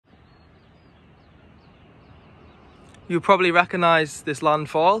You'll probably recognise this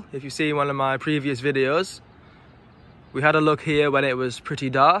landfall if you've seen one of my previous videos. We had a look here when it was pretty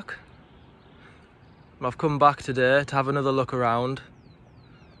dark. I've come back today to have another look around,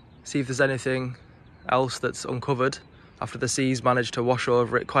 see if there's anything else that's uncovered after the seas managed to wash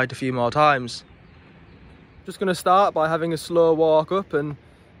over it quite a few more times. Just going to start by having a slow walk up and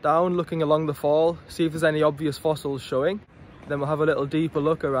down, looking along the fall, see if there's any obvious fossils showing. Then we'll have a little deeper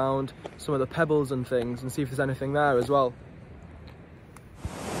look around some of the pebbles and things and see if there's anything there as well.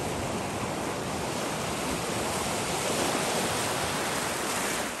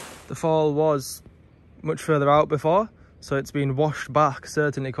 The fall was much further out before, so it's been washed back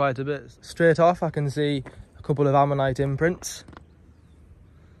certainly quite a bit. Straight off I can see a couple of ammonite imprints.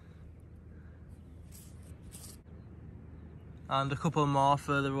 And a couple more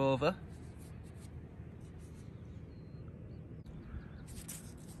further over.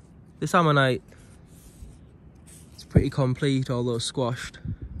 This ammonite is pretty complete, although squashed.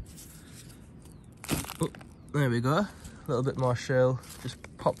 Oh, there we go. A little bit more shale just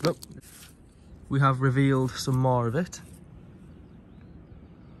popped up. We have revealed some more of it.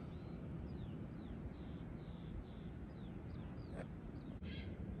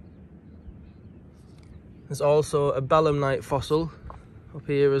 There's also a belemnite fossil up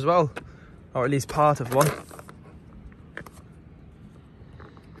here as well, or at least part of one.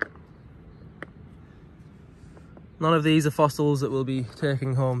 None of these are fossils that we'll be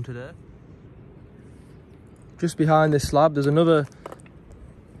taking home today. Just behind this slab there's another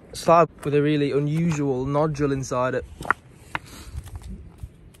slab with a really unusual nodule inside it.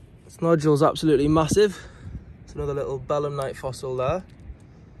 This nodule's absolutely massive. It's another little belemnite fossil there.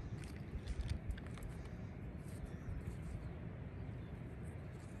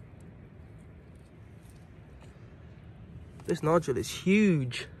 This nodule is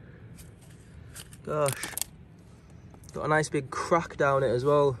huge. Gosh. Got a nice big crack down it as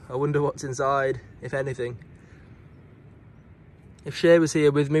well. I wonder what's inside, if anything. If Shay was here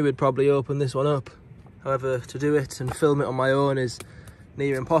with me, we'd probably open this one up. However, to do it and film it on my own is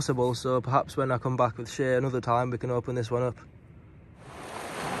near impossible, so perhaps when I come back with Shay another time, we can open this one up.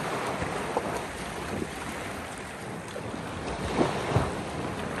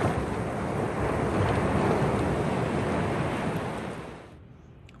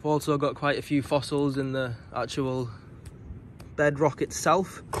 I've also got quite a few fossils in the actual bedrock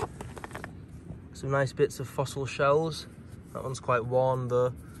itself. Some nice bits of fossil shells. That one's quite worn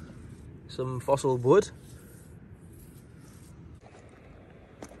though. Some fossil wood.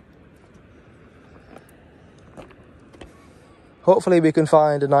 Hopefully we can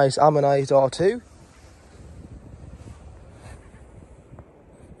find a nice ammonite or two.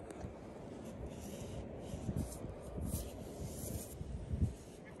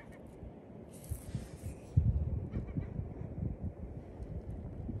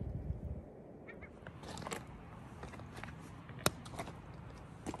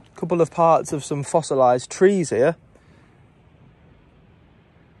 Couple of parts of some fossilized trees here.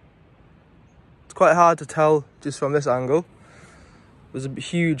 It's quite hard to tell just from this angle. There's a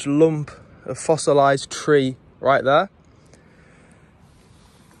huge lump of fossilized tree right there.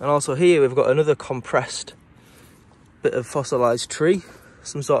 And also here we've got another compressed bit of fossilized tree.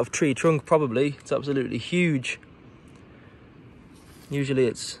 Some sort of tree trunk probably. It's absolutely huge. Usually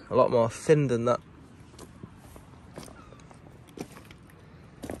it's a lot more thin than that.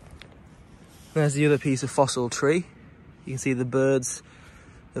 There's the other piece of fossil tree. You can see the birds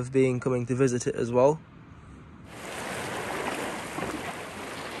have been coming to visit it as well.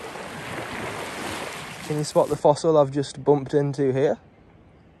 Can you spot the fossil I've just bumped into here?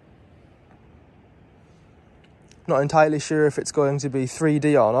 Not entirely sure if it's going to be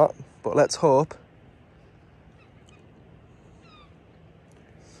 3D or not, but let's hope.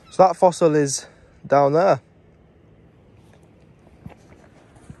 So that fossil is down there.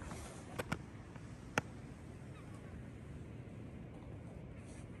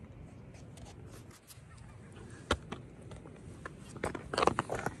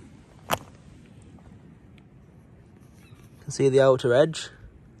 See the outer edge,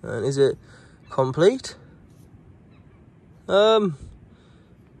 and is it complete?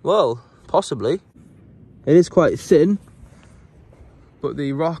 Well, possibly. It is quite thin, but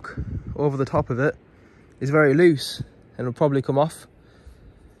the rock over the top of it is very loose and will probably come off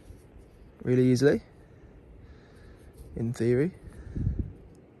really easily, in theory.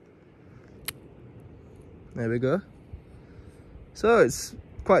 There we go. So it's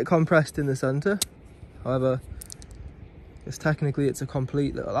quite compressed in the centre, however, because technically it's a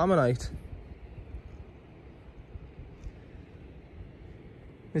complete little ammonite.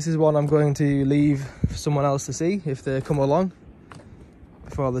 This is one I'm going to leave for someone else to see if they come along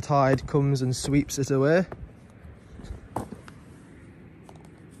before the tide comes and sweeps it away.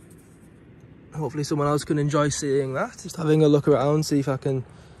 Hopefully someone else can enjoy seeing that. Just having a look around, see if I can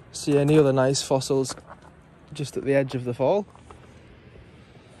see any other nice fossils just at the edge of the fall.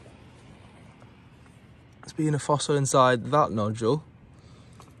 There's been a fossil inside that nodule.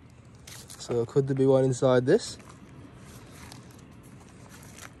 So could there be one inside this?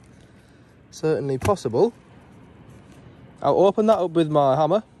 Certainly possible. I'll open that up with my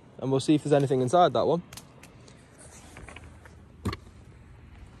hammer and we'll see if there's anything inside that one.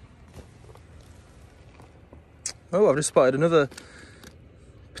 Oh, I've just spotted another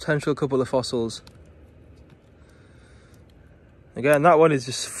potential couple of fossils. Again, that one is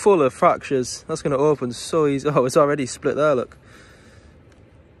just full of fractures. That's going to open so easy. Oh, it's already split there, look.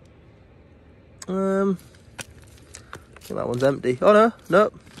 I think that one's empty. Oh no,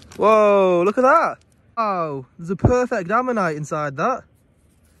 nope. Whoa, look at that. Wow, there's a perfect ammonite inside that.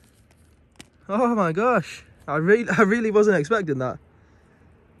 Oh my gosh. I really wasn't expecting that.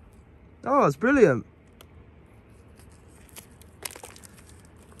 Oh, it's brilliant.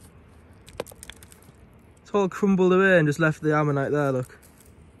 It's all crumbled away and just left the ammonite there, look.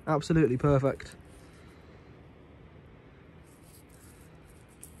 Absolutely perfect.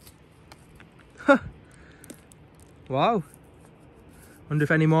 Wow. Wonder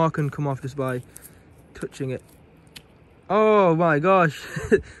if any more can come off just by touching it. Oh my gosh.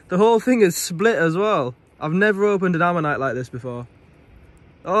 The whole thing is split as well. I've never opened an ammonite like this before.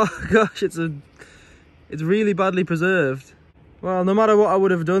 Oh gosh, it's really badly preserved. Well, no matter what I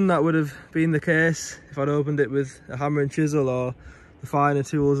would have done, that would have been the case if I'd opened it with a hammer and chisel or the finer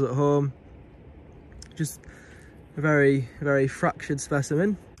tools at home. Just a very, very fractured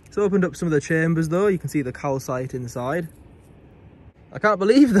specimen. It's opened up some of the chambers though. You can see the calcite inside. I can't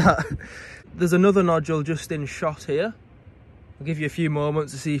believe that. There's another nodule just in shot here. I'll give you a few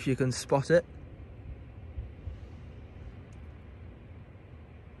moments to see if you can spot it.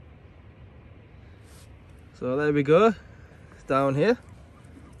 So there we go. It's down here.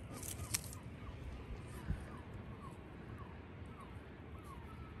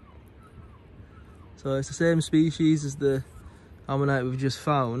 So it's the same species as the ammonite we've just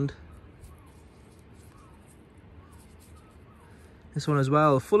found. This one as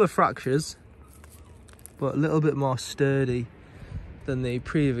well, full of fractures, but a little bit more sturdy than the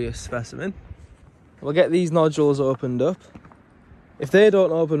previous specimen. We'll get these nodules opened up. If they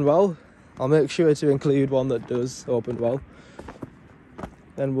don't open well, I'll make sure to include one that does open well.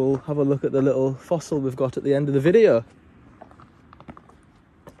 Then we'll have a look at the little fossil we've got at the end of the video.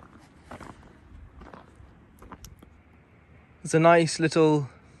 There's a nice little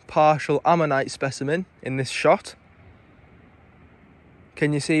partial ammonite specimen in this shot.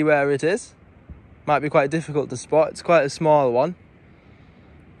 Can you see where it is? Might be quite difficult to spot. It's quite a small one,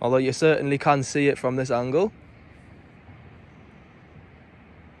 although you certainly can see it from this angle.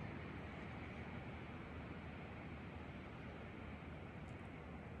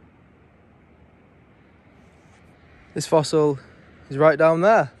 This fossil is right down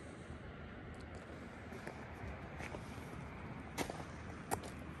there.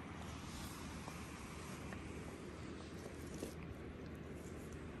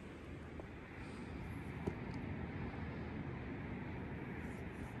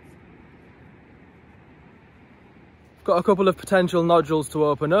 Got a couple of potential nodules to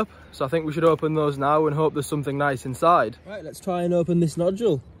open up, so I think we should open those now and hope there's something nice inside. Right, let's try and open this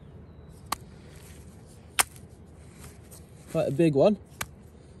nodule. Quite a big one.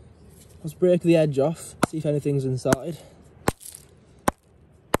 Let's break the edge off, see if anything's inside.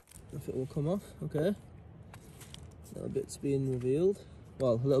 If it will come off, okay. Little bit's being revealed.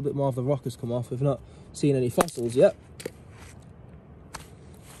 Well, a little bit more of the rock has come off. We've not seen any fossils yet.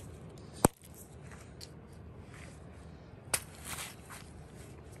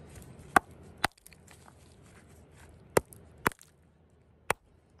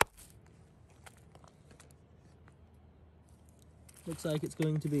 Looks like it's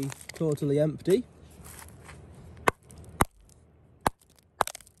going to be totally empty.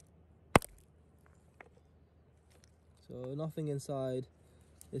 So nothing inside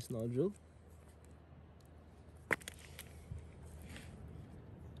this nodule.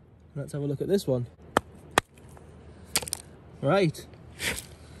 Let's have a look at this one. Right.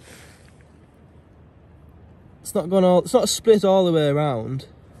 It's not split all the way around,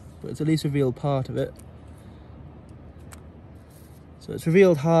 but it's at least revealed part of it. So it's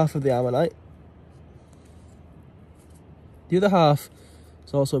revealed half of the ammonite. The other half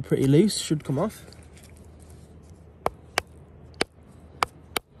is also pretty loose, should come off.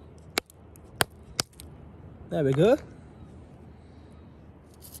 There we go.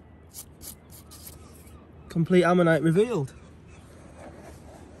 Complete ammonite revealed.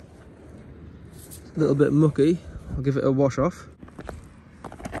 A little bit mucky. I'll give it a wash off.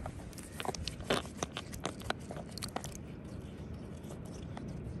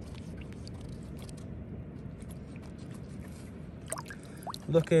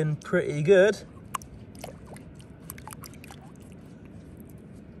 Looking pretty good.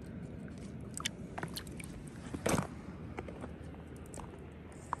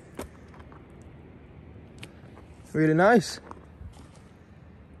 Really nice.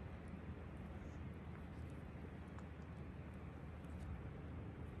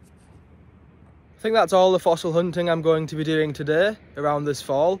 I think that's all the fossil hunting I'm going to be doing today around this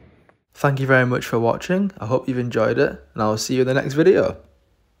fall. Thank you very much for watching. I hope you've enjoyed it, and I'll see you in the next video.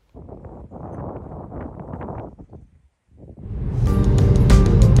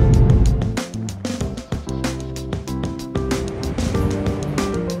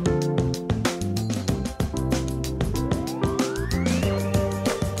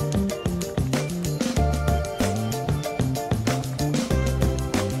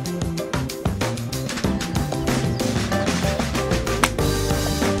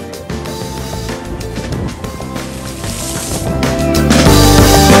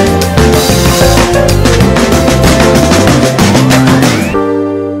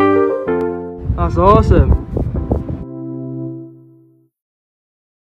 That's awesome.